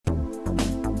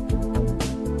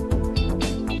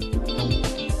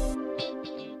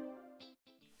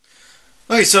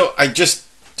Okay, so I just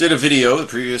did a video, the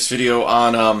previous video,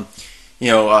 on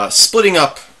splitting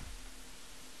up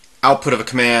output of a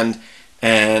command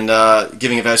and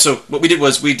giving it value. So what we did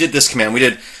was we did this command. We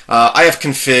did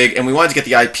ifconfig, and we wanted to get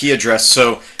the IP address.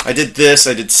 So I did this.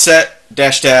 I did set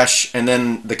 -- and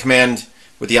then the command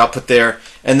with the output there,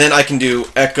 and then I can do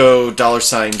echo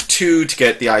 $2 to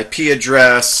get the IP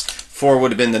address. 4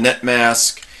 would have been the net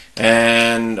mask,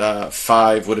 and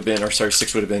 5 would have been, or sorry,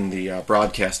 6 would have been the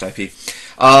broadcast IP,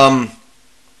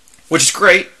 which is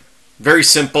great. Very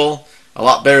simple. A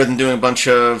lot better than doing a bunch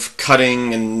of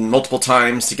cutting and multiple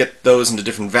times to get those into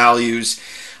different values.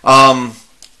 One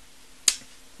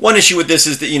issue with this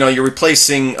is that you're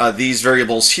replacing these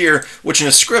variables here, which in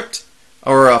a script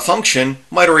or a function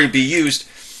might already be used.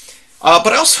 But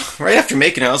I also, right after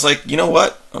making it, I was like, you know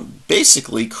what? I'm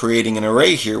basically creating an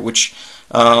array here, which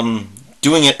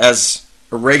doing it as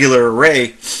a regular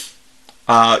array,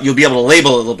 you'll be able to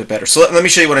label it a little bit better. So let me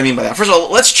show you what I mean by that. First of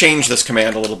all, let's change this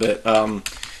command a little bit.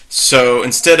 So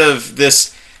instead of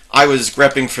this, I was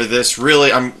grepping for this.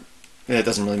 Really, it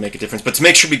doesn't really make a difference. But to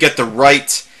make sure we get the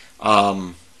right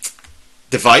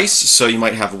device, so you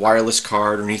might have a wireless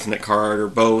card or an Ethernet card or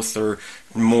both or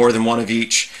more than one of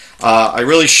each, I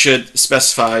really should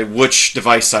specify which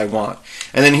device I want.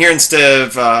 And then here instead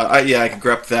of, I can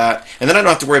grep that. And then I don't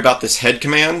have to worry about this head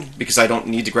command because I don't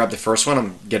need to grab the first one.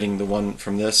 I'm getting the one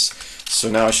from this. So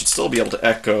now I should still be able to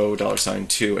echo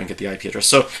 $2 and get the IP address.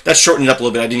 So that's shortened it up a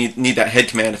little bit. I didn't need that head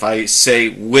command if I say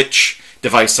which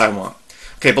device I want.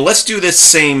 Okay, but let's do this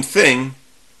same thing,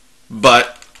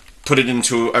 but put it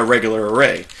into a regular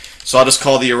array. So I'll just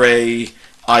call the array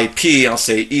IP, I'll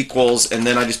say equals, and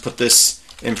then I just put this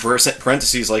in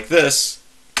parentheses like this,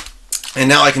 and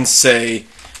now I can say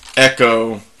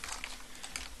echo,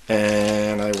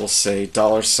 and I will say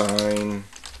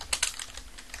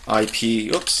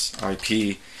 $IP,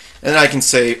 IP, and then I can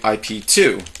say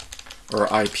IP2 or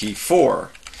IP4.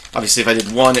 Obviously, if I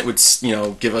did 1, it would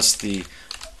give us the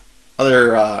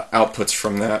other outputs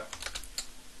from that,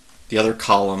 the other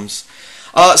columns.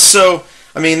 So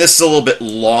I mean, this is a little bit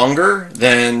longer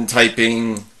than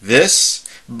typing this,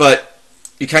 but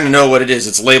you kind of know what it is.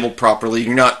 It's labeled properly.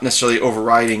 You're not necessarily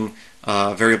overriding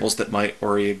variables that might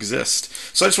already exist.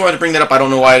 So I just wanted to bring that up. I don't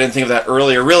know why I didn't think of that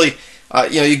earlier. Really,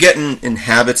 you get in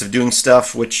habits of doing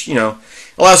stuff which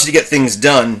allows you to get things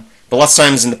done. But lots of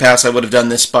times in the past, I would have done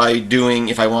this by doing,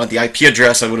 if I wanted the IP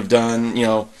address, I would have done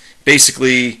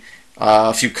basically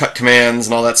a few cut commands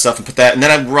and all that stuff and put that, and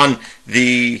then I'd run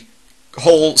the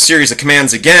whole series of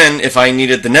commands again if I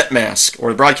needed the net mask or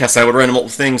the broadcast. I would run multiple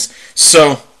things.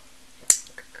 So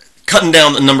cutting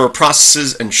down the number of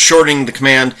processes and shortening the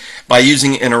command by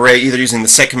using an array, either using the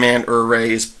set command or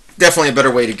array, is definitely a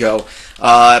better way to go.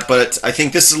 But I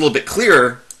think this is a little bit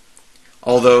clearer,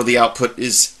 although the output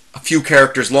is a few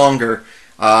characters longer,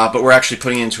 but we're actually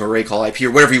putting it into an array called IP,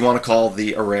 or whatever you want to call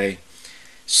the array.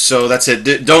 So that's it.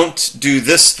 Don't do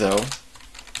this though,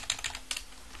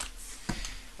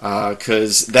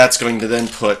 because that's going to then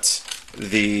put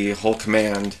the whole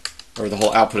command, or the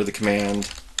whole output of the command,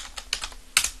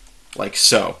 like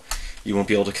so. You won't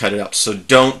be able to cut it up. So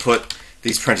don't put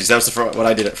these parentheses. That was what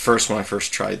I did at first when I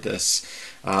first tried this,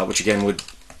 which again would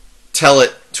tell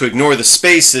it to ignore the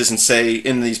spaces and say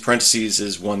in these parentheses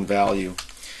is one value.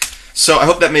 So I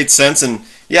hope that made sense. And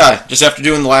yeah, just after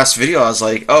doing the last video, I was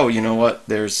like, oh, you know what?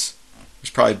 There's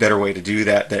probably a better way to do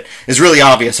that. That is really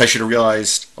obvious. I should have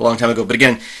realized a long time ago. But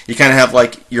again, you kind of have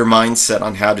like your mindset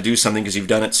on how to do something because you've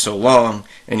done it so long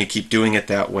and you keep doing it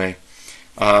that way.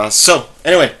 So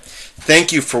anyway,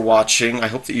 thank you for watching. I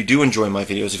hope that you do enjoy my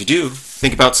videos. If you do,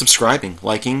 think about subscribing,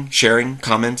 liking, sharing,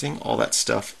 commenting. All that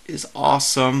stuff is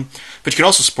awesome. But you can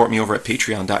also support me over at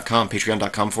patreon.com,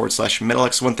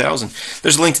 patreon.com/MetalX1000.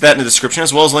 There's a link to that in the description,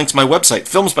 as well as a link to my website,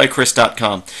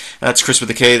 filmsbychris.com. That's Chris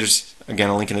with a K. There's, again,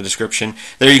 a link in the description.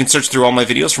 There you can search through all my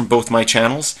videos from both my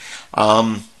channels.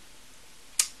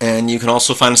 And you can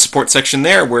also find a support section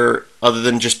there where, other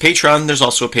than just Patreon, there's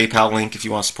also a PayPal link if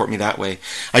you want to support me that way.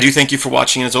 I do thank you for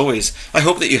watching, and as always, I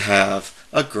hope that you have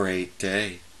a great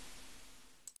day.